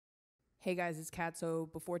Hey guys, it's Kat.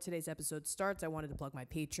 So before today's episode starts, I wanted to plug my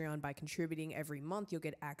Patreon. By contributing every month, you'll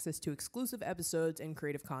get access to exclusive episodes and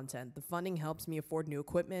creative content. The funding helps me afford new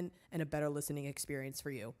equipment and a better listening experience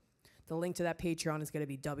for you. The link to that Patreon is going to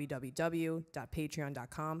be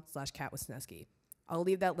www.patreon.com/katwisneski. I'll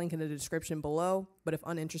leave that link in the description below, but if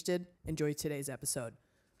uninterested, enjoy today's episode.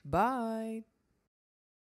 Bye!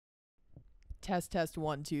 Test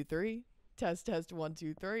 1 2 3. Test 1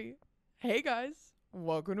 2 3. Hey guys,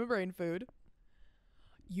 welcome to Brainfood.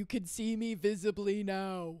 You can see me visibly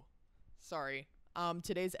now. Sorry.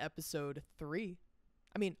 Today's episode 3.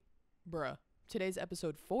 Today's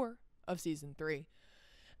episode 4 of season 3.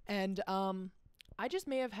 And I just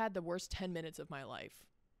may have had the worst 10 minutes of my life.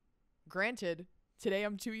 Granted, today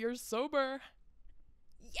I'm 2 years sober.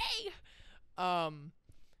 Yay! Oh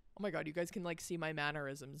my god, you guys can see my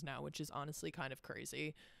mannerisms now, which is honestly kind of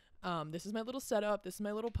crazy. This is my little setup. This is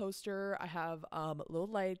my little poster. I have little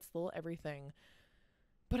lights, little everything.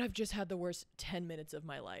 But I've just had the worst 10 minutes of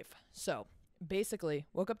my life. So basically,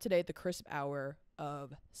 woke up today at the crisp hour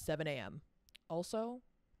of 7 a.m. Also,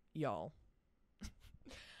 y'all,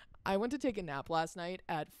 I went to take a nap last night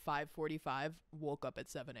at 5:45, woke up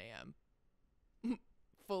at 7 a.m.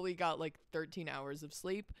 Fully got 13 hours of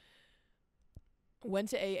sleep. Went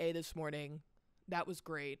to AA this morning. That was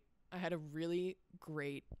great. I had a really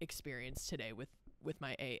great experience today with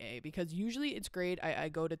my AA, because usually it's great. I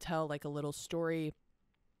go to tell a little story.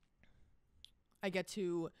 I get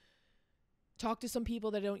to talk to some people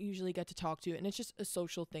that I don't usually get to talk to, and it's just a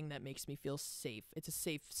social thing that makes me feel safe. It's a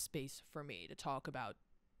safe space for me to talk about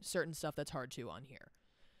certain stuff that's hard to on here.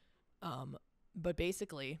 But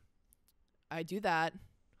basically, I do that.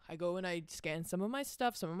 I go and I scan some of my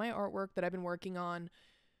stuff, some of my artwork that I've been working on.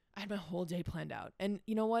 I had my whole day planned out. And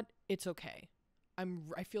you know what? It's okay.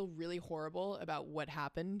 I feel really horrible about what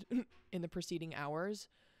happened in the preceding hours,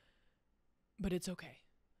 but it's okay.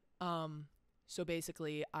 So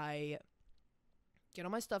basically, I get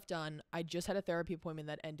all my stuff done. I just had a therapy appointment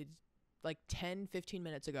that ended 10-15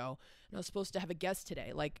 minutes ago, and I was supposed to have a guest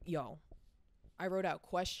today. I wrote out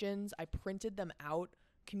questions. I printed them out,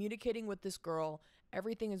 communicating with this girl.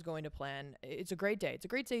 Everything is going to plan. It's a great day. It's a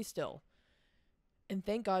great day still. And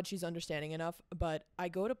thank God she's understanding enough, but I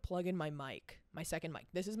go to plug in my mic, my second mic.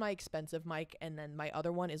 This is my expensive mic, and then my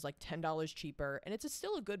other one is $10 cheaper, and it's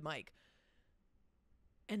still a good mic.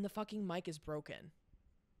 And the fucking mic is broken.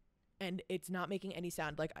 And it's not making any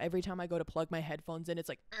sound. Every time I go to plug my headphones in, it's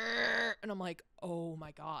and I'm like, oh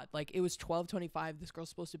my God. It was 12:25. This girl's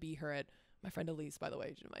supposed to be here at, my friend Elise, by the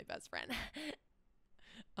way, she's my best friend.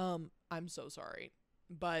 I'm so sorry.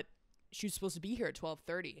 But she was supposed to be here at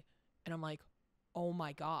 12:30. And I'm like, oh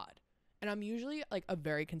my God. And I'm usually a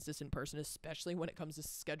very consistent person, especially when it comes to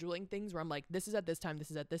scheduling things, where I'm like, this is at this time,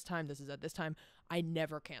 this is at this time, this is at this time. I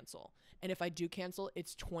never cancel. And if I do cancel,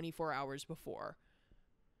 it's 24 hours before.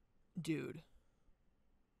 Dude.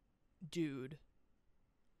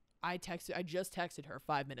 I just texted her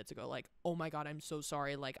 5 minutes ago, oh my God, I'm so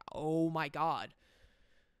sorry. Oh my God.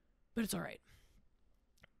 But it's all right.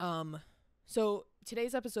 So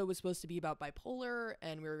today's episode was supposed to be about bipolar,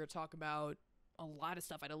 and we were going to talk about a lot of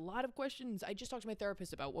stuff. I had a lot of questions. I just talked to my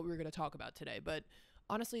therapist about what we were going to talk about today, but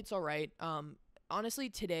honestly, it's all right. Honestly,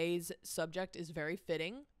 today's subject is very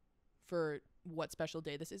fitting for what special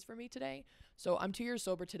day this is for me today. So I'm 2 years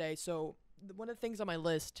sober today. So one of the things on my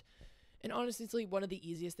list, and honestly, one of the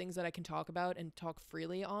easiest things that I can talk about and talk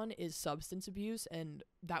freely on, is substance abuse. And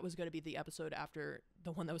that was going to be the episode after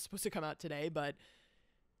the one that was supposed to come out today, but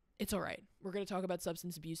it's all right. We're going to talk about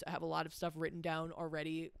substance abuse. I have a lot of stuff written down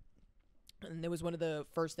already. And it was one of the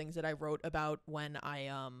first things that I wrote about when I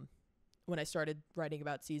started writing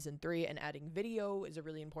about season 3, and adding video is a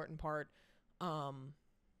really important part.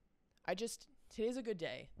 Today's a good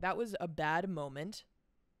day. That was a bad moment,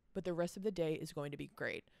 but the rest of the day is going to be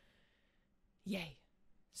great. Yay.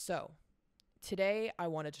 So today I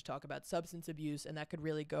wanted to talk about substance abuse, and that could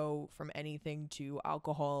really go from anything to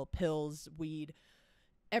alcohol, pills, weed,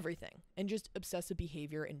 everything, and just obsessive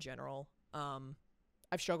behavior in general.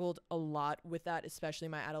 I've struggled a lot with that, especially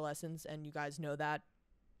my adolescence, and you guys know that.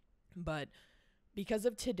 But because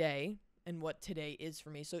of today and what today is for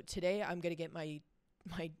me, so today I'm gonna get my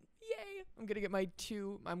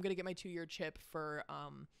 2-year chip for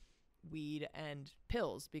weed and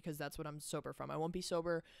pills, because that's what I'm sober from. I won't be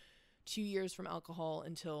sober 2 years from alcohol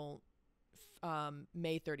until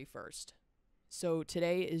May 31st. So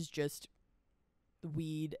today is just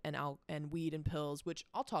weed and pills, which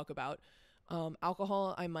I'll talk about.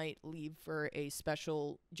 Alcohol, I might leave for a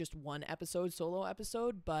special, just one episode, solo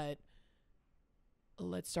episode, but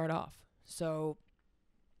let's start off. So,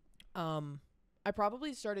 I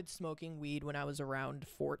probably started smoking weed when I was around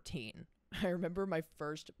 14. I remember my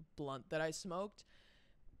first blunt that I smoked.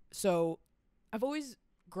 So I've always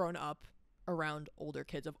grown up around older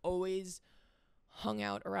kids. I've always hung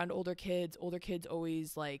out around older kids. Older kids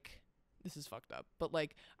always like, this is fucked up, but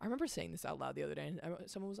like, I remember saying this out loud the other day and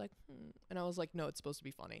someone was like, and I was like, no, it's supposed to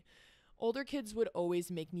be funny. Older kids would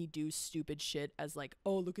always make me do stupid shit as like,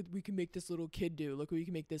 oh, look at, we can make this little kid do, look what we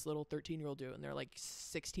can make this little 13-year-old do. And they're like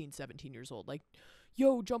 16, 17 years old. Like,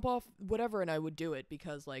 yo, jump off, whatever. And I would do it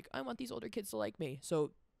because like, I want these older kids to like me.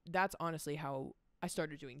 So that's honestly how I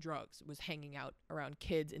started doing drugs, was hanging out around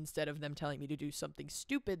kids. Instead of them telling me to do something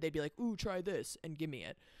stupid, they'd be like, ooh, try this and give me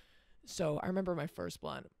it. So I remember my first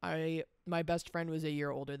blunt. My best friend was a year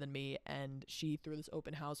older than me, and she threw this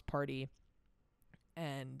open house party,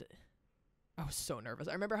 and I was so nervous.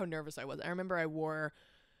 I remember how nervous I was. I remember I wore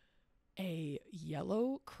a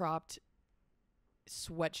yellow cropped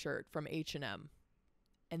sweatshirt from H&M,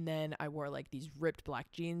 and then I wore like these ripped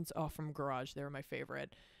black jeans off from Garage. They were my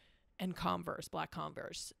favorite. And Converse, black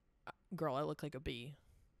Converse. Girl, I look like a bee.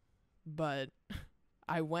 But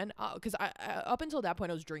I went out, because I up until that point,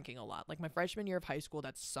 I was drinking a lot. Like my freshman year of high school,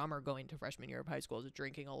 that summer going to freshman year of high school, I was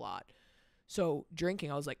drinking a lot. So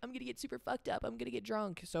drinking, I was like, I'm going to get super fucked up. I'm going to get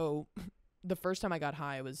drunk. So the first time I got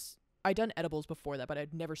high I'd done edibles before that, but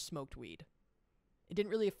I'd never smoked weed. It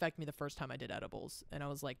didn't really affect me the first time I did edibles. And I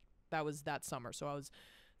was like, that was that summer. So I was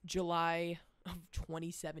July of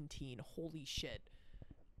 2017. Holy shit.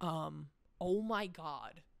 Oh my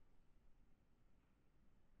God.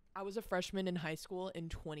 I was a freshman in high school in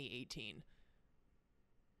 2018.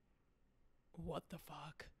 What the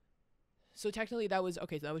fuck? So technically that was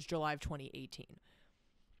July of 2018.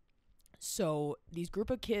 So these group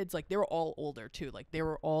of kids, like they were all older too. Like they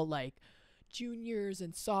were all like juniors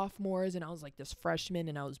and sophomores, and I was like this freshman,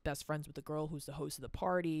 and I was best friends with the girl who's the host of the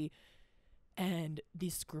party. And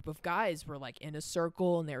this group of guys were like in a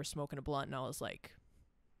circle, and they were smoking a blunt, and I was like,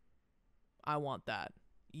 I want that.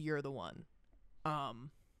 You're the one. I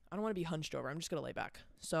don't want to be hunched over. I'm just going to lay back.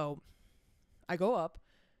 So I go up,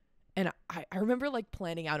 and I remember like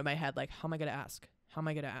planning out in my head, like, how am I going to ask? How am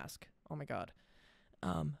I going to ask? Oh my God.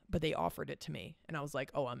 But they offered it to me, and I was like,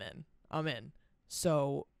 oh, I'm in.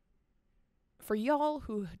 So for y'all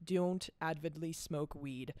who don't avidly smoke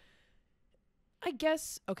weed, I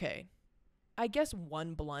guess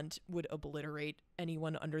one blunt would obliterate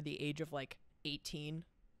anyone under the age of like 18.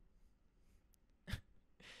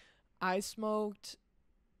 I smoked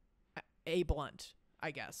a blunt, I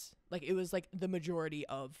guess. Like it was like the majority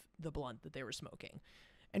of the blunt that they were smoking.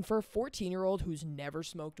 And for a 14-year-old who's never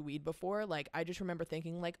smoked weed before, like I just remember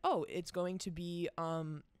thinking like, oh, it's going to be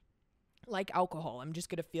like alcohol. I'm just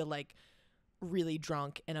going to feel like really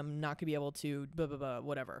drunk, and I'm not going to be able to blah, blah, blah,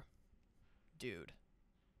 whatever. Dude.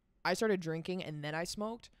 I started drinking, and then I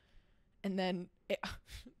smoked. And then I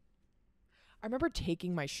remember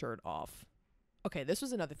taking my shirt off. Okay, this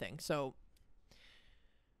was another thing. So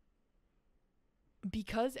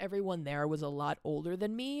because everyone there was a lot older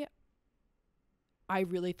than me, I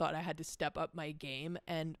really thought I had to step up my game.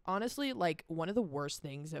 And honestly, like one of the worst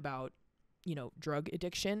things about, drug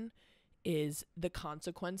addiction is the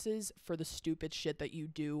consequences for the stupid shit that you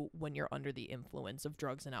do when you're under the influence of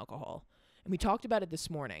drugs and alcohol. And we talked about it this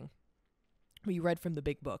morning. We read from the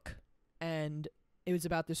big book, and it was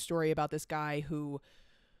about this story about this guy who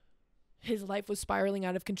his life was spiraling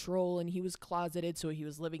out of control, and he was closeted, so he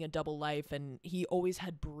was living a double life, and he always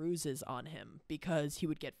had bruises on him because he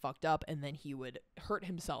would get fucked up, and then he would hurt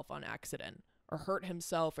himself on accident, or hurt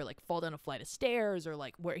himself, or like fall down a flight of stairs, or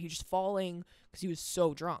like where he's just falling because he was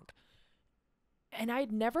so drunk. And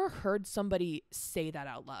I'd never heard somebody say that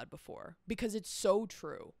out loud before, because it's so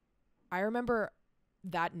true. I remember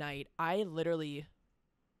that night, I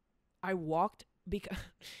walked, because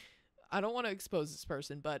I don't want to expose this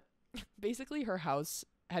person, but basically her house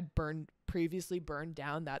had previously burned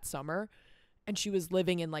down that summer, and she was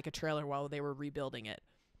living in like a trailer while they were rebuilding it.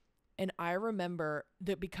 And I remember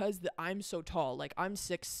that because I'm so tall, like I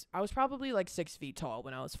was probably like 6 feet tall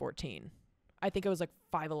when I was 14. I think I was like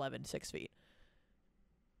 5'11", 6 feet.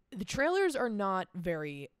 The trailers are not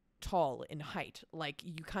very tall in height. Like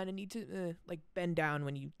you kind of need to like bend down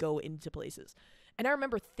when you go into places. And I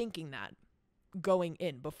remember thinking that going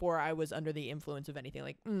in before I was under the influence of anything,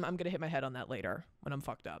 like I'm gonna hit my head on that later when I'm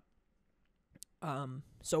fucked up.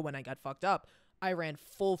 So when I got fucked up, I ran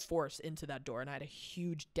full force into that door, and I had a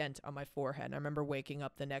huge dent on my forehead. And I remember waking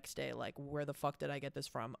up the next day like, where the fuck did I get this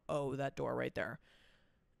from? Oh, that door right there.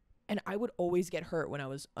 And I would always get hurt when I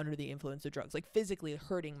was under the influence of drugs, like physically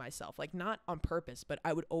hurting myself, like not on purpose, but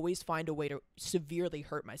I would always find a way to severely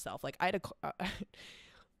hurt myself. Like I had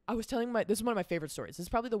this is one of my favorite stories. This is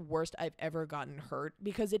probably the worst I've ever gotten hurt,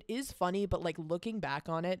 because it is funny, but like looking back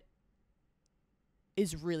on it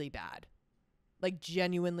is really bad. Like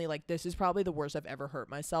genuinely, like this is probably the worst I've ever hurt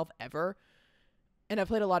myself ever. And I've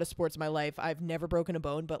played a lot of sports in my life. I've never broken a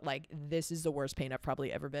bone, but like this is the worst pain I've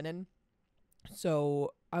probably ever been in.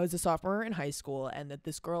 So I was a sophomore in high school, and that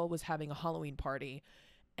this girl was having a Halloween party,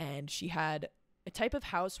 and she had a type of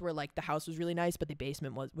house where like the house was really nice, but the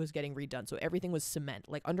basement was getting redone. So everything was cement.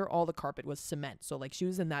 Like under all the carpet was cement. So like she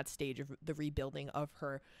was in that stage of the rebuilding of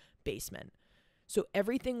her basement. So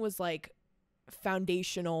everything was like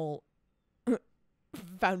foundational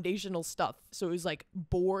stuff. So it was like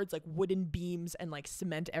boards, like wooden beams, and like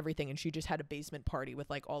cement everything. And she just had a basement party with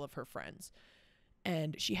like all of her friends.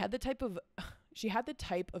 And she had the type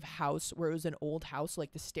of house where it was an old house.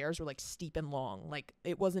 Like the stairs were like steep and long. Like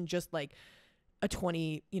it wasn't just like a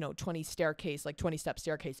 20 staircase, like 20 step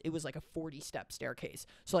staircase. It was like a 40 step staircase.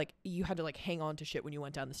 So like you had to like hang on to shit when you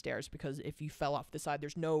went down the stairs, because if you fell off the side,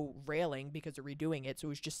 there's no railing because they're redoing it. So it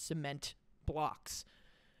was just cement blocks.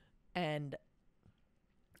 And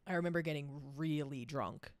I remember getting really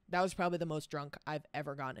drunk. That was probably the most drunk I've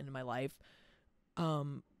ever gotten in my life.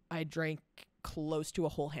 I drank close to a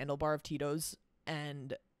whole handlebar of Tito's,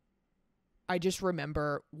 and I just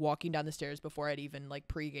remember walking down the stairs before I'd even like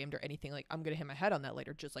pre-gamed or anything. Like, I'm gonna hit my head on that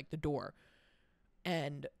later, just like the door.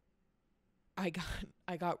 And I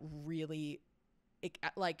got really,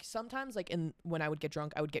 like sometimes like when I would get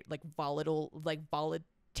drunk, I would get like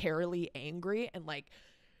voluntarily angry and like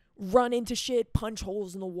run into shit, punch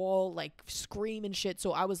holes in the wall, like scream and shit.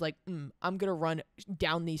 So I was like, I'm gonna run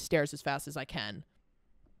down these stairs as fast as I can.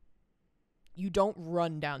 You don't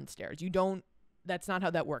run downstairs. That's not how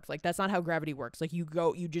that works. Like, that's not how gravity works. Like, you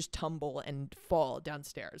just tumble and fall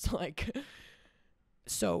downstairs. Like,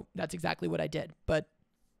 so that's exactly what I did. But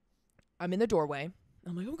I'm in the doorway.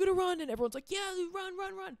 I'm like, I'm gonna run. And everyone's like, yeah,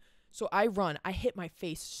 run. So I run. I hit my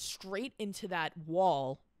face straight into that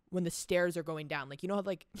wall when the stairs are going down. Like, you know how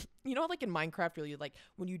like in Minecraft, really, like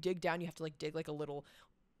when you dig down, you have to like dig like a little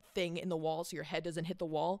thing in the wall so your head doesn't hit the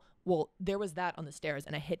wall. Well, there was that on the stairs,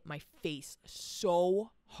 and I hit my face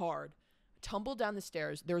so hard, tumbled down the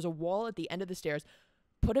stairs. There was a wall at the end of the stairs,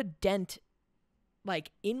 put a dent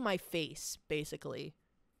like in my face basically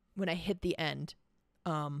when I hit the end.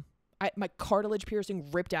 My cartilage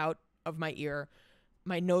piercing ripped out of my ear.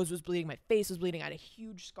 My nose was bleeding, my face was bleeding. I had a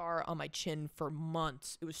huge scar on my chin for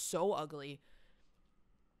months. It was so ugly.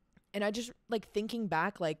 And I just like thinking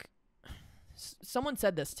back, like someone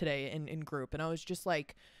said this today in group, and I was just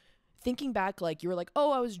like thinking back, like you were like,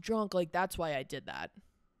 oh, I was drunk, like that's why I did that.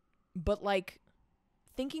 But like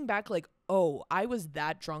thinking back, like, oh, I was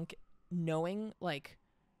that drunk, knowing that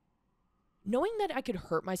I could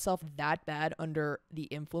hurt myself that bad under the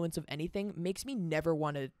influence of anything makes me never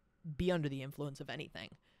want to be under the influence of anything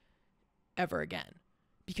ever again.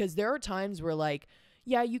 Because there are times where like,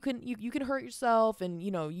 yeah, you can hurt yourself, and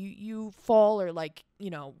you fall, or like,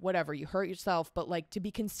 whatever, you hurt yourself, but like to be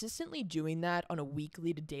consistently doing that on a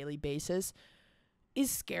weekly to daily basis is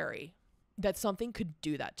scary, that something could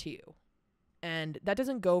do that to you. And that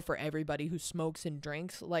doesn't go for everybody who smokes and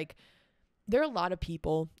drinks. Like, there are a lot of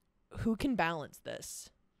people who can balance this,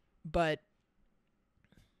 but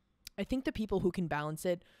I think the people who can balance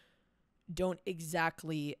it don't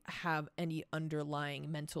exactly have any underlying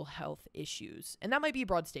mental health issues. And that might be a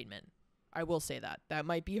broad statement. I will say that. That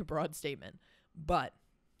might be a broad statement. But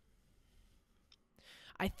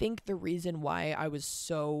I think the reason why I was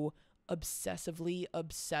so obsessively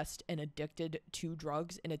obsessed and addicted to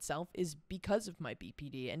drugs in itself is because of my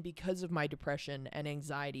BPD and because of my depression and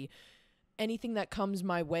anxiety. Anything that comes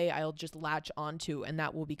my way, I'll just latch onto, and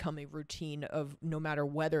that will become a routine of no matter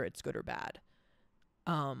whether it's good or bad.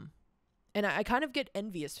 And I kind of get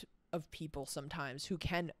envious of people sometimes who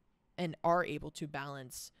can and are able to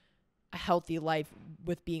balance a healthy life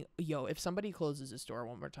with being, if somebody closes this door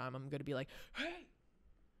one more time, I'm going to be like, hey.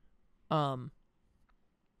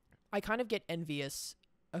 I kind of get envious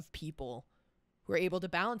of people who are able to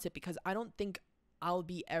balance it, because I don't think I'll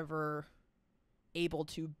be ever able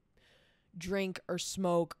to drink or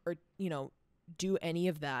smoke or, do any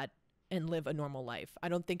of that and live a normal life. I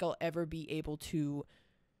don't think I'll ever be able to,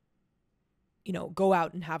 go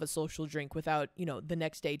out and have a social drink without, the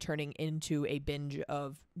next day turning into a binge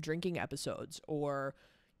of drinking episodes, or,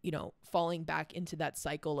 falling back into that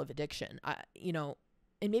cycle of addiction. And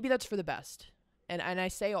maybe that's for the best. And I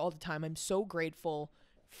say all the time, I'm so grateful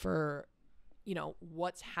for,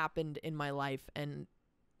 what's happened in my life, and,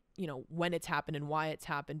 when it's happened and why it's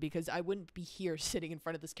happened, because I wouldn't be here sitting in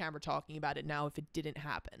front of this camera talking about it now if it didn't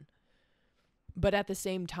happen. But at the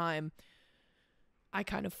same time, I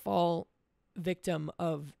kind of fall victim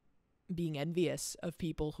of being envious of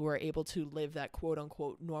people who are able to live that quote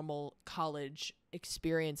unquote normal college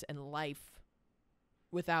experience and life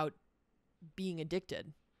without being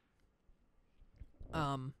addicted.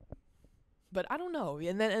 But I don't know.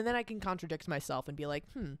 And then I can contradict myself and be like,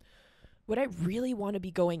 would I really want to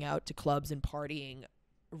be going out to clubs and partying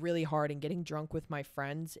really hard and getting drunk with my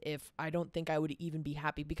friends if I don't think I would even be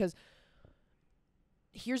happy? Because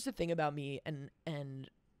here's the thing about me and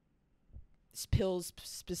pills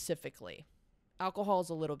specifically. Alcohol is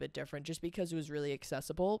a little bit different just because it was really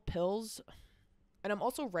accessible. Pills, and I'm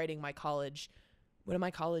also writing one of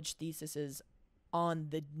my college theses on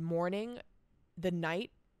the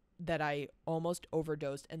night that I almost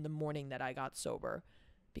overdosed and the morning that I got sober,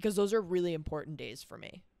 because those are really important days for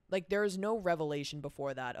me. Like, there is no revelation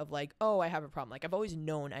before that of like, oh, I have a problem. Like, I've always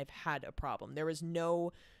known I've had a problem. There was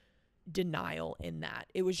no denial in that.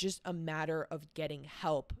 It was just a matter of getting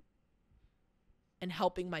help and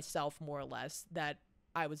helping myself, more or less, that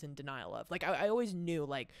I was in denial of. Like, I always knew,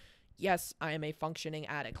 like, yes, I am a functioning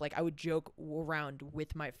addict. Like, I would joke around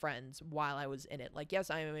with my friends while I was in it. Like,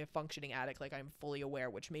 yes, I am a functioning addict. Like, I'm fully aware,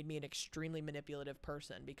 which made me an extremely manipulative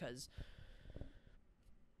person because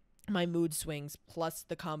my mood swings plus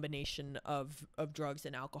the combination of drugs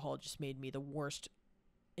and alcohol just made me the worst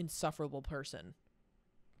insufferable person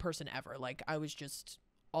ever. Like, I was just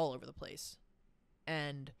all over the place.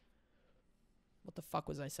 And what the fuck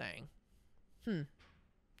was I saying?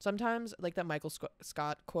 Sometimes, like that Michael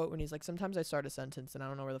Scott quote when he's like, sometimes I start a sentence and I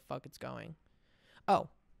don't know where the fuck it's going. Oh,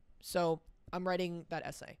 so I'm writing that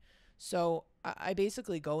essay. So I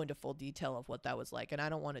basically go into full detail of what that was like. And I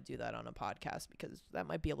don't want to do that on a podcast because that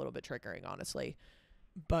might be a little bit triggering, honestly.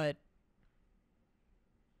 But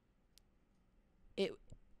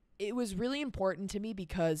it was really important to me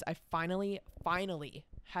because I finally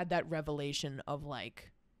had that revelation of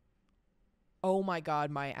like, oh my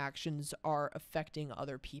God, my actions are affecting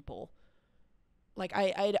other people. Like,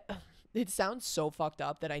 it sounds so fucked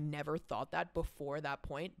up that I never thought that before that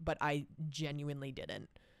point, but I genuinely didn't.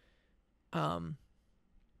 I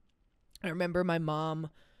remember my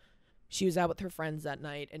mom, she was out with her friends that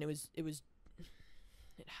night, and it was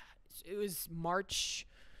March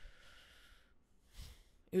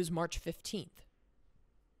 15th.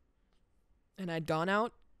 And I'd gone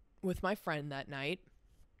out with my friend that night.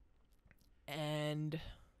 And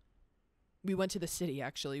we went to the city,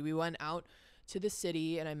 actually. We went out to the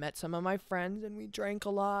city, and I met some of my friends, and we drank a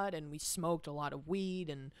lot, and we smoked a lot of weed,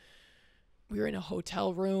 and we were in a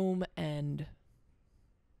hotel room, and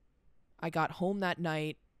I got home that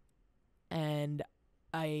night, and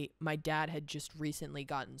my dad had just recently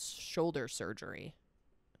gotten shoulder surgery.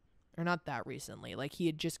 Or not that recently. Like, he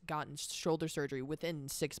had just gotten shoulder surgery within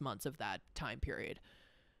 6 months of that time period.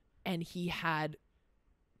 And he had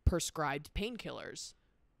prescribed painkillers,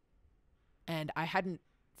 and I hadn't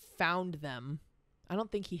found them. I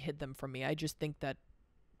don't think he hid them from me. I just think that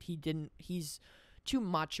he's too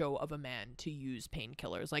macho of a man to use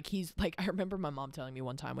painkillers. Like, I remember my mom telling me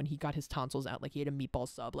one time when he got his tonsils out, like, he had a meatball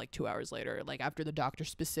sub like 2 hours later, like, after the doctor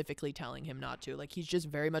specifically telling him not to. Like, he's just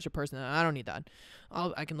very much a person that, I don't need that.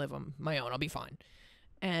 I can live on my own. I'll be fine.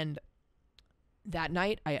 And that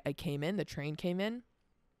night I came in, the train came in,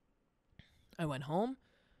 I went home,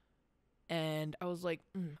 and I was like,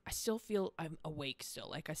 I still feel I'm awake still.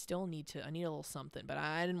 Like, I need a little something. But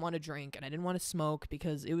I didn't want to drink, and I didn't want to smoke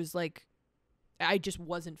because it was like, I just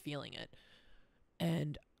wasn't feeling it.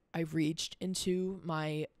 And I reached into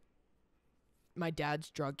my dad's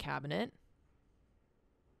drug cabinet,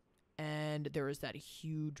 and there was that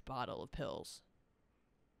huge bottle of pills.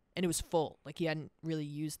 And it was full. Like, he hadn't really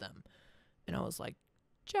used them. And I was like,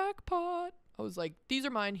 jackpot. I was like, these are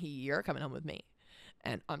mine. You're coming home with me.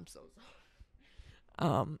 And I'm so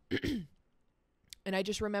sorry. And I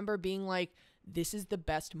just remember being like, this is the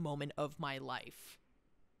best moment of my life.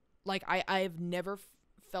 Like, I've never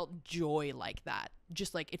felt joy like that.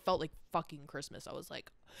 Just like, it felt like fucking Christmas. I was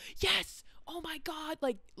like, yes, oh my God.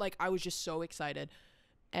 Like I was just so excited.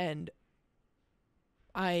 And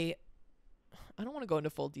I don't want to go into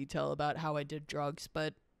full detail about how I did drugs,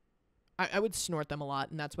 but I would snort them a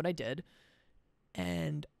lot, and that's what I did.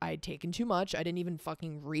 And I'd taken too much. I didn't even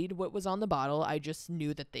fucking read what was on the bottle. I just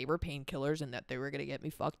knew that they were painkillers and that they were going to get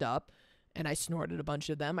me fucked up. And I snorted a bunch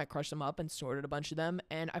of them. I crushed them up and snorted a bunch of them.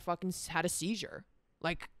 And I fucking had a seizure.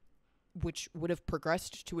 Like, which would have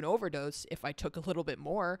progressed to an overdose if I took a little bit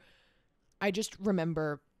more. I just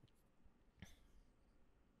remember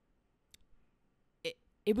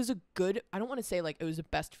it was a good, I don't want to say like it was the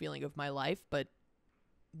best feeling of my life, but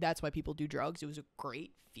that's why people do drugs. It was a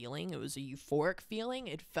great feeling. It was a euphoric feeling.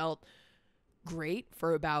 It felt great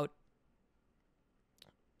for about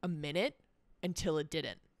a minute until it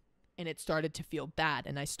didn't. And it started to feel bad.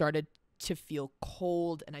 And I started to feel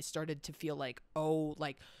cold. And I started to feel like, oh,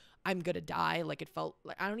 like I'm going to die. Like it felt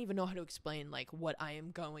like, I don't even know how to explain like what I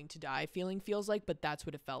am going to die feeling feels like, but that's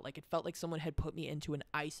what it felt like. It felt like someone had put me into an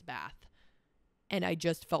ice bath. And I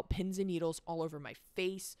just felt pins and needles all over my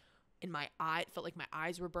face, in my eye. It felt like my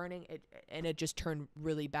eyes were burning. It just turned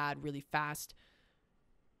really bad, really fast.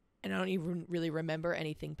 And I don't even really remember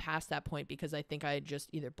anything past that point because I think I had just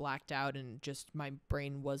either blacked out and just my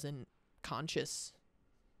brain wasn't conscious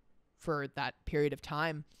for that period of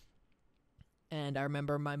time. And I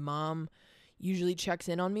remember my mom usually checks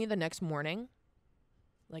in on me the next morning,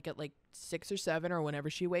 like at like 6 or 7 or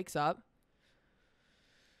whenever she wakes up.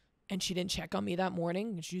 And she didn't check on me that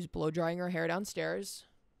morning. She was blow drying her hair downstairs.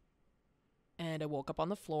 And I woke up on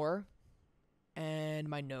the floor and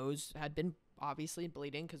my nose had been obviously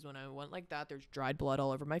bleeding because when I went like that, there's dried blood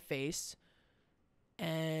all over my face.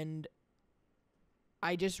 And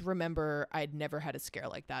I just remember I'd never had a scare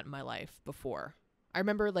like that in my life before. I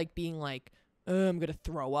remember like being like, oh, I'm going to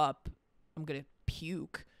throw up. I'm going to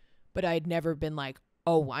puke. But I'd never been like,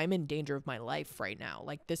 oh, I'm in danger of my life right now.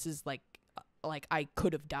 Like this is like I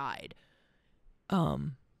could have died.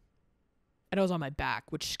 And I was on my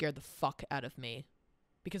back, which scared the fuck out of me.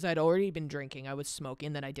 Because I'd already been drinking, I was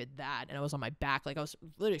smoking, then I did that, and I was on my back. Like, I was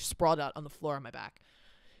literally sprawled out on the floor on my back.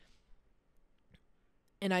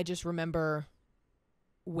 And I just remember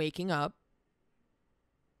waking up,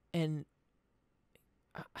 and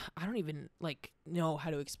I don't even, like, know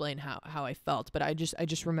how to explain how I felt, but I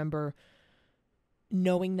just remember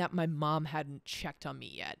knowing that my mom hadn't checked on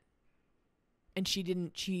me yet. And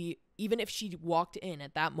even if she walked in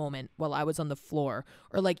at that moment while I was on the floor,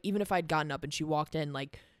 or like even if I'd gotten up and she walked in,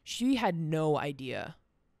 like she had no idea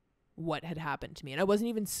what had happened to me. And I wasn't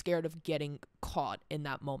even scared of getting caught in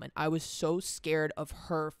that moment. I was so scared of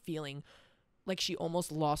her feeling like she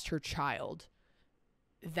almost lost her child.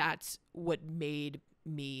 That's what made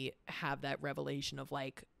me have that revelation of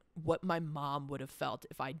like what my mom would have felt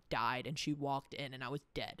if I died and she walked in and I was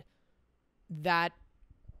dead. That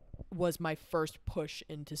was my first push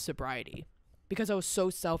into sobriety because I was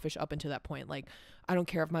so selfish up until that point. Like, I don't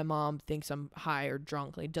care if my mom thinks I'm high or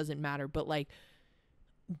drunk, like, it doesn't matter. But like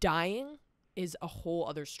dying is a whole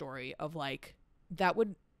other story of like,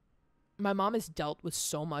 my mom has dealt with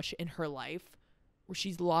so much in her life where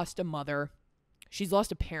she's lost a mother, she's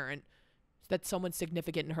lost a parent, that's someone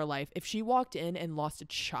significant in her life. If she walked in and lost a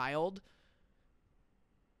child,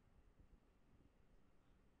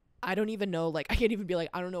 I don't even know, like, I can't even be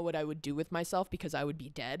like, I don't know what I would do with myself because I would be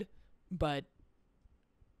dead, but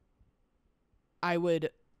I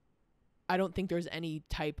don't think there's any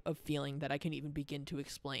type of feeling that I can even begin to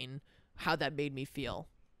explain how that made me feel.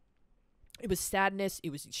 It was sadness,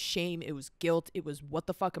 it was shame, it was guilt, it was what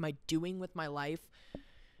the fuck am I doing with my life?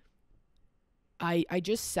 I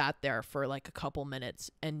just sat there for like a couple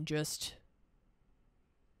minutes and just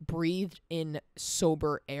breathed in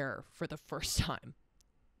sober air for the first time.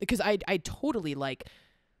 Because I totally, like,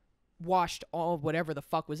 washed all whatever the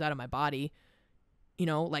fuck was out of my body. You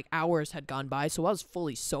know, like, hours had gone by, so I was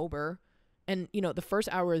fully sober. And, you know, the first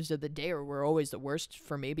hours of the day were always the worst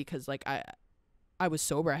for me because, like, I was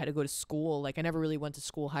sober. I had to go to school. Like, I never really went to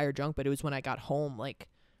school high or drunk, but it was when I got home. Like,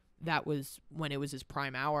 that was when it was his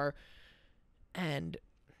prime hour. And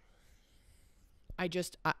I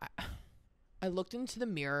looked into the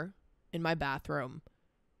mirror in my bathroom.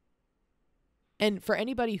 And for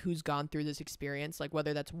anybody who's gone through this experience, like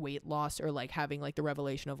whether that's weight loss or like having like the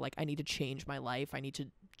revelation of like, I need to change my life, I need to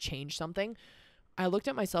change something. I looked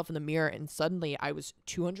at myself in the mirror and suddenly I was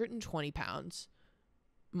 220 pounds.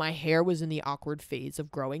 My hair was in the awkward phase of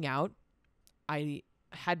growing out. I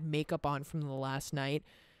had makeup on from the last night.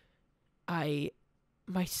 My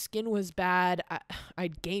skin was bad.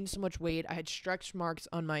 I'd gained so much weight. I had stretch marks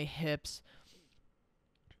on my hips.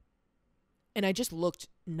 And I just looked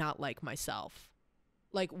not like myself.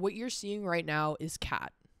 Like, what you're seeing right now is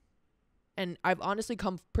Kat. And I've honestly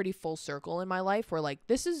come pretty full circle in my life where, like,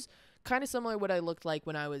 this is kind of similar to what I looked like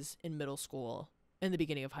when I was in middle school and the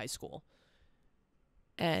beginning of high school.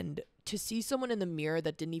 And to see someone in the mirror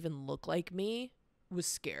that didn't even look like me was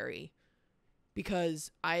scary.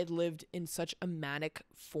 Because I had lived in such a manic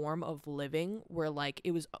form of living where, like,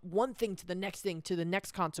 it was one thing to the next thing, to the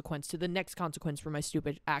next consequence, to the next consequence for my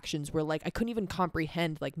stupid actions where, like, I couldn't even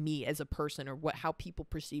comprehend, like, me as a person or how people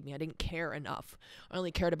perceive me. I didn't care enough. I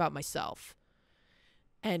only cared about myself.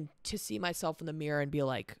 And to see myself in the mirror and be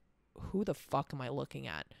like, who the fuck am I looking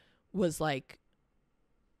at? Was, like,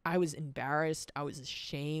 I was embarrassed. I was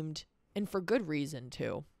ashamed. And for good reason,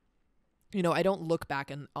 too. You know, I don't look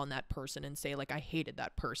back on that person and say, like, I hated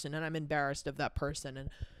that person and I'm embarrassed of that person. And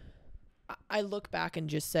I look back and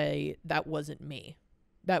just say, that wasn't me.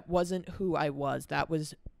 That wasn't who I was. That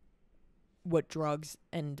was what drugs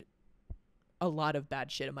and a lot of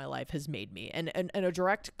bad shit in my life has made me. And a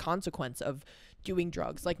direct consequence of doing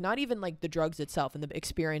drugs, like not even like the drugs itself and the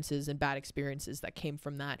experiences and bad experiences that came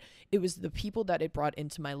from that. It was the people that it brought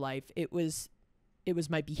into my life. It was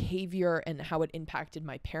my behavior and how it impacted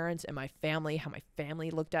my parents and my family, how my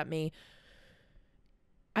family looked at me.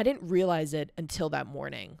 I didn't realize it until that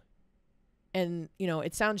morning. And, you know,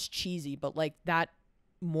 it sounds cheesy, but like that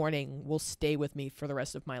morning will stay with me for the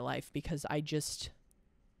rest of my life, because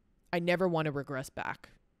I never want to regress back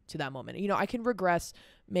to that moment. You know, I can regress,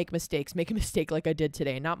 make a mistake like I did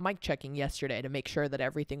today, not mic checking yesterday to make sure that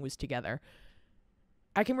everything was together.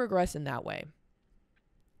 I can regress in that way.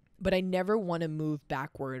 But I never want to move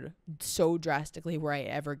backward so drastically where I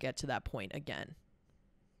ever get to that point again.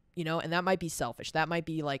 You know, and that might be selfish. That might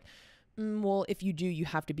be like, well, if you do, you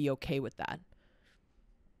have to be okay with that.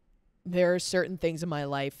 There are certain things in my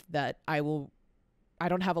life that I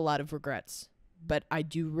don't have a lot of regrets, but I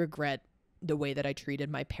do regret the way that I treated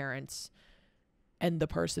my parents and the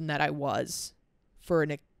person that I was for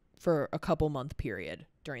a couple month period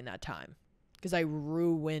during that time, because I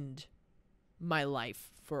ruined my life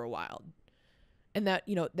for a while. And that,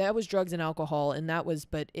 you know, that was drugs and alcohol, and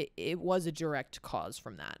but it was a direct cause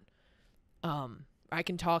from that. I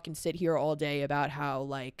can talk and sit here all day about how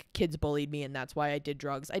like kids bullied me and that's why I did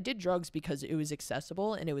drugs. I did drugs because it was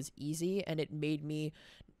accessible and it was easy, and it made me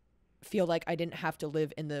feel like I didn't have to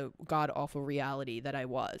live in the god awful reality that I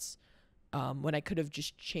was, when I could have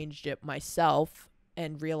just changed it myself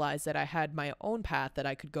and realized that I had my own path that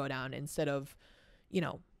I could go down instead of, you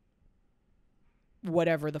know,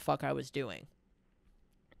 whatever the fuck I was doing.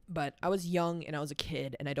 But I was young and I was a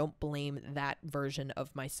kid, and I don't blame that version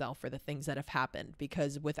of myself for the things that have happened,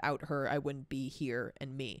 because without her, I wouldn't be here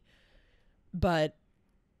and me. But,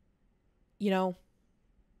 you know,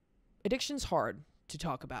 addiction's hard to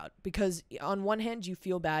talk about, because on one hand you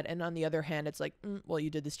feel bad, and on the other hand it's like, well, you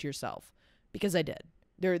did this to yourself, because I did.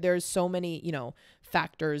 There's so many, you know,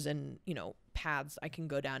 factors and, you know, paths I can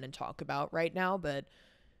go down and talk about right now, but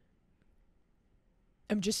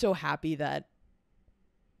I'm just so happy that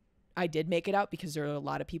I did make it out, because there are a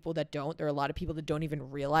lot of people that don't. There are a lot of people that don't even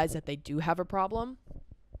realize that they do have a problem.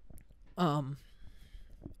 I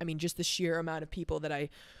mean, just the sheer amount of people that I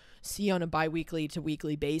see on a bi-weekly to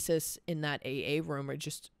weekly basis in that AA room are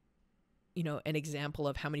just, you know, an example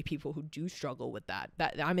of how many people who do struggle with that.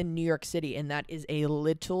 I'm in New York City, and that is a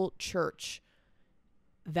little church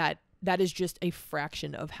that is just a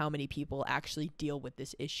fraction of how many people actually deal with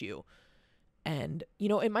this issue. And, you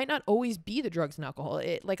know, it might not always be the drugs and alcohol.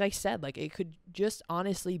 It, like I said, like it could just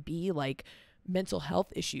honestly be like mental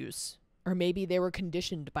health issues, or maybe they were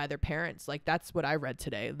conditioned by their parents. Like that's what I read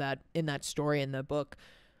today, that in that story in the book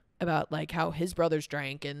about like how his brothers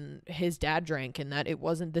drank and his dad drank, and that it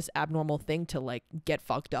wasn't this abnormal thing to like get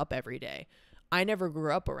fucked up every day. I never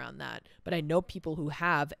grew up around that, but I know people who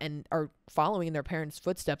have and are following in their parents'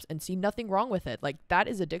 footsteps and see nothing wrong with it. Like that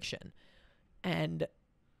is addiction. And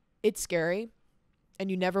it's scary,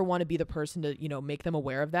 and you never want to be the person to, you know, make them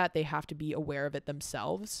aware of that. They have to be aware of it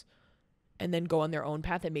themselves and then go on their own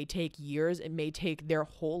path. It may take years, it may take their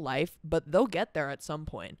whole life, but they'll get there at some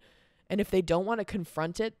point. And if they don't want to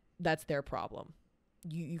confront it, that's their problem.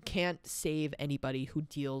 You can't save anybody who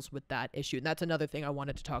deals with that issue. And that's another thing I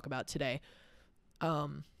wanted to talk about today.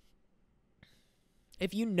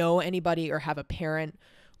 If you know anybody or have a parent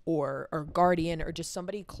or guardian or just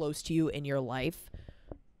somebody close to you in your life,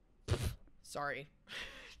 sorry,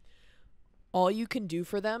 all you can do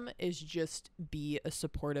for them is just be a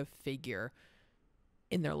supportive figure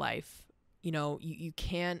in their life. You know, you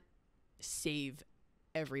can't save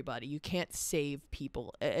everybody. You can't save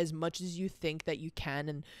people as much as you think that you can,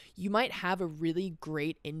 and you might have a really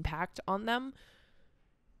great impact on them.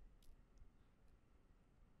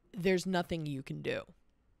 There's nothing you can do.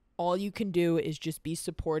 All you can do is just be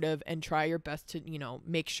supportive and try your best to, you know,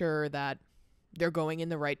 make sure that they're going in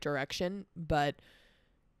the right direction. But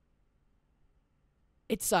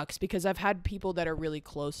it sucks because I've had people that are really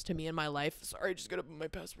close to me in my life. Sorry, I just gotta put my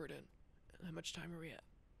password in. How much time are we at?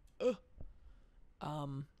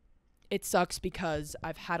 It sucks because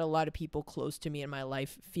I've had a lot of people close to me in my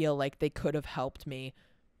life feel like they could have helped me,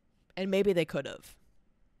 and maybe they could have,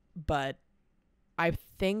 but I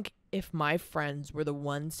think if my friends were the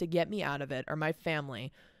ones to get me out of it, or my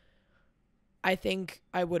family, I think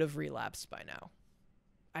I would have relapsed by now.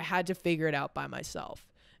 I had to figure it out by myself.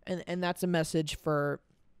 And that's a message for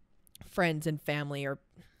friends and family, or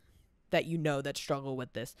that you know that struggle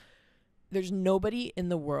with this. There's nobody in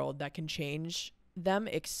the world that can change them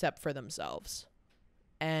except for themselves.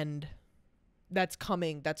 And that's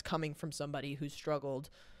coming from somebody who struggled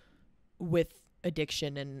with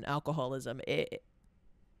addiction and alcoholism.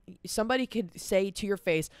 Somebody could say to your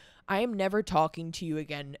face, I am never talking to you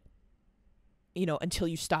again, until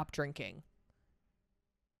you stop drinking.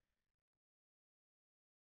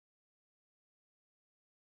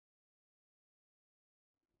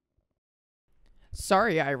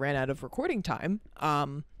 Sorry, I ran out of recording time.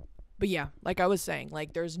 But yeah, like I was saying,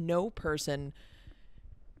 like there's no person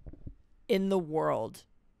in the world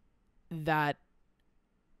that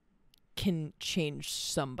can change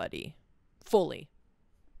somebody fully,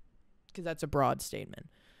 because that's a broad statement.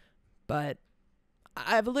 But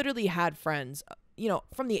I've literally had friends,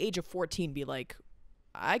 from the age of 14 be like,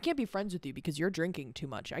 I can't be friends with you because you're drinking too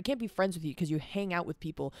much. I can't be friends with you because you hang out with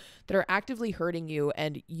people that are actively hurting you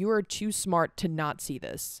and you are too smart to not see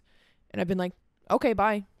this. And I've been like, okay,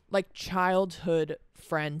 bye. Like childhood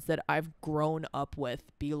friends that I've grown up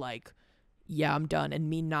with be like, yeah, I'm done. And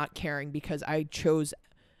me not caring because I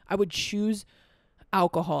would choose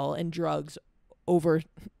alcohol and drugs over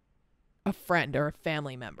a friend or a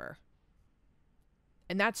family member.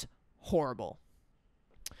 And that's horrible.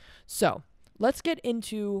 So let's get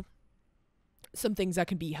into some things that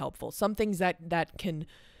can be helpful. Some things that can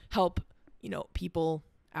help, people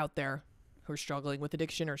out there who are struggling with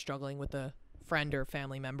addiction or struggling with a friend or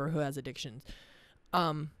family member who has addictions.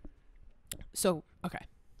 So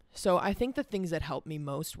I think the things that helped me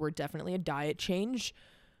most were definitely a diet change.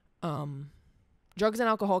 Drugs and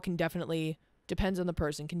alcohol can definitely, depends on the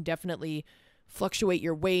person, can definitely fluctuate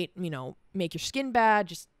your weight, make your skin bad,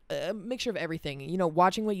 just a mixture of everything.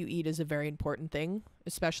 Watching what you eat is a very important thing,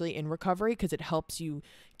 especially in recovery, because it helps you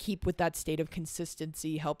keep with that state of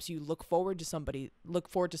consistency, helps you look forward to something,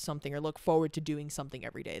 or look forward to doing something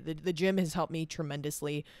every day. The gym has helped me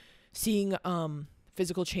tremendously. Seeing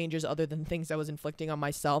physical changes other than things I was inflicting on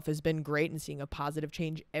myself has been great, and seeing a positive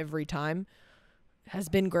change every time has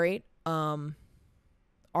been great.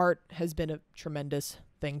 Art has been a tremendous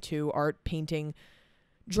thing too. Art, painting,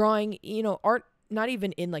 drawing, art not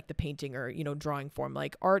even in like the painting or, drawing form,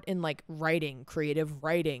 like art in like writing, creative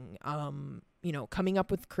writing, coming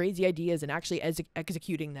up with crazy ideas and actually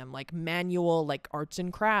executing them, like manual, like arts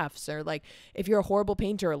and crafts, or like if you're a horrible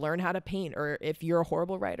painter, learn how to paint, or if you're a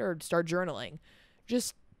horrible writer, start journaling.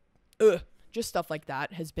 Just stuff like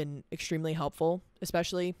that has been extremely helpful,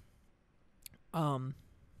 especially, and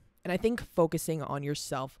I think focusing on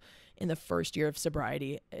yourself in the first year of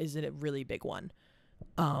sobriety is a really big one.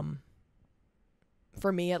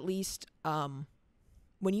 For me, at least,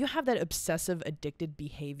 when you have that obsessive addicted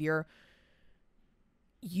behavior,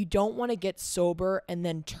 you don't want to get sober and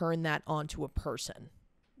then turn that onto a person,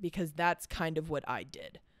 because that's kind of what I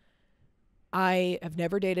did. I have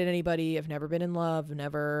never dated anybody. I've never been in love,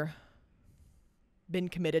 never been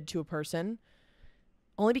committed to a person,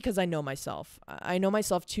 only because I know myself. I know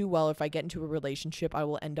myself too well. If I get into a relationship, I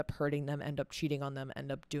will end up hurting them, end up cheating on them,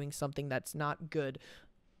 end up doing something that's not good.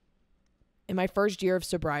 In my first year of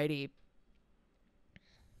sobriety,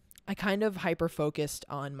 I kind of hyper-focused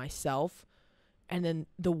on myself, and then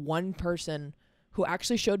the one person who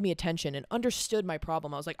actually showed me attention and understood my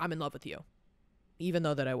problem, I was like, I'm in love with you, even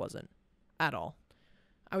though that I wasn't at all.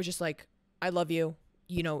 I was just like, I love you,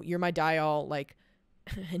 you're my die-all, like,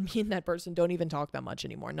 and me and that person don't even talk that much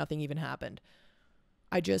anymore. Nothing even happened.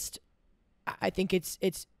 I think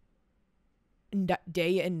it's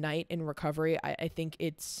day and night in recovery. I think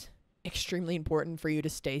it's extremely important for you to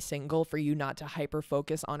stay single, for you not to hyper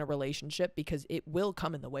focus on a relationship, because it will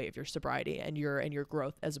come in the way of your sobriety and your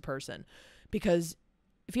growth as a person. Because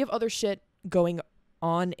if you have other shit going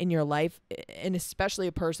on in your life, and especially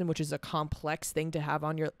a person, which is a complex thing to have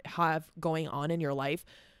going on in your life,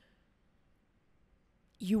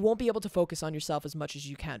 you won't be able to focus on yourself as much as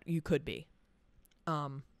you could be.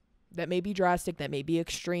 That may be drastic, that may be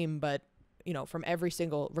extreme, but from every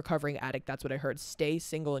single recovering addict, that's what I heard. Stay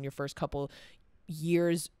single in your first couple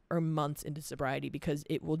years or months into sobriety, because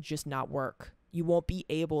it will just not work. You won't be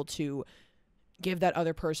able to give that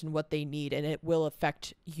other person what they need, and it will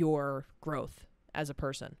affect your growth as a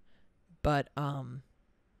person. But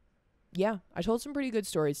yeah, I told some pretty good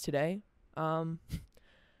stories today.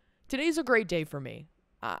 Today's a great day for me.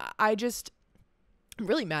 I'm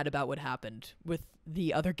really mad about what happened with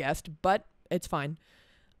the other guest, but it's fine.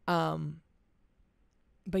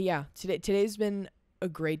 But yeah, today's been a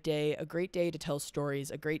great day to tell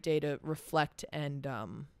stories, a great day to reflect and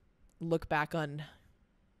look back on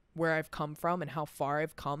where I've come from and how far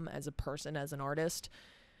I've come as a person, as an artist.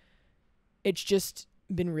 It's just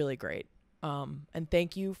been really great. And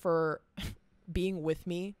thank you for being with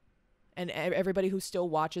me, and everybody who still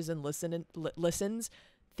watches and listens.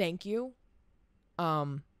 Thank you.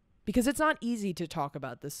 Because it's not easy to talk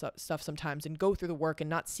about this stuff sometimes and go through the work and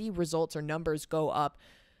not see results or numbers go up.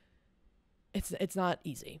 It's not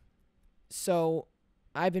easy. So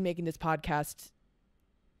I've been making this podcast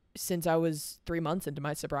since I was 3 months into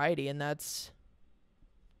my sobriety, and that's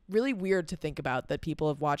really weird to think about, that people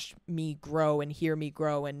have watched me grow and hear me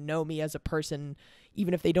grow and know me as a person,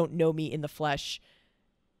 even if they don't know me in the flesh.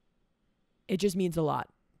 It just means a lot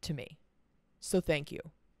to me. So thank you.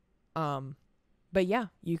 But yeah,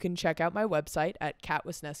 you can check out my website at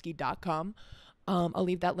katwisneski.com. I'll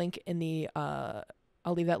leave that link in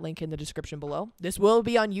the description below. This will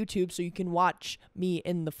be on YouTube, so you can watch me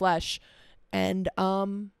in the flesh. And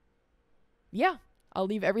yeah, I'll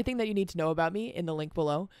leave everything that you need to know about me in the link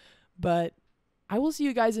below. But I will see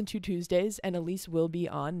you guys in 2 Tuesdays, and Elise will be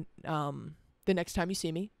on the next time you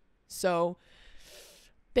see me. So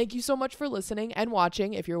thank you so much for listening and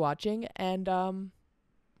watching, if you're watching, and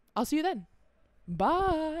I'll see you then.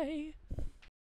 Bye.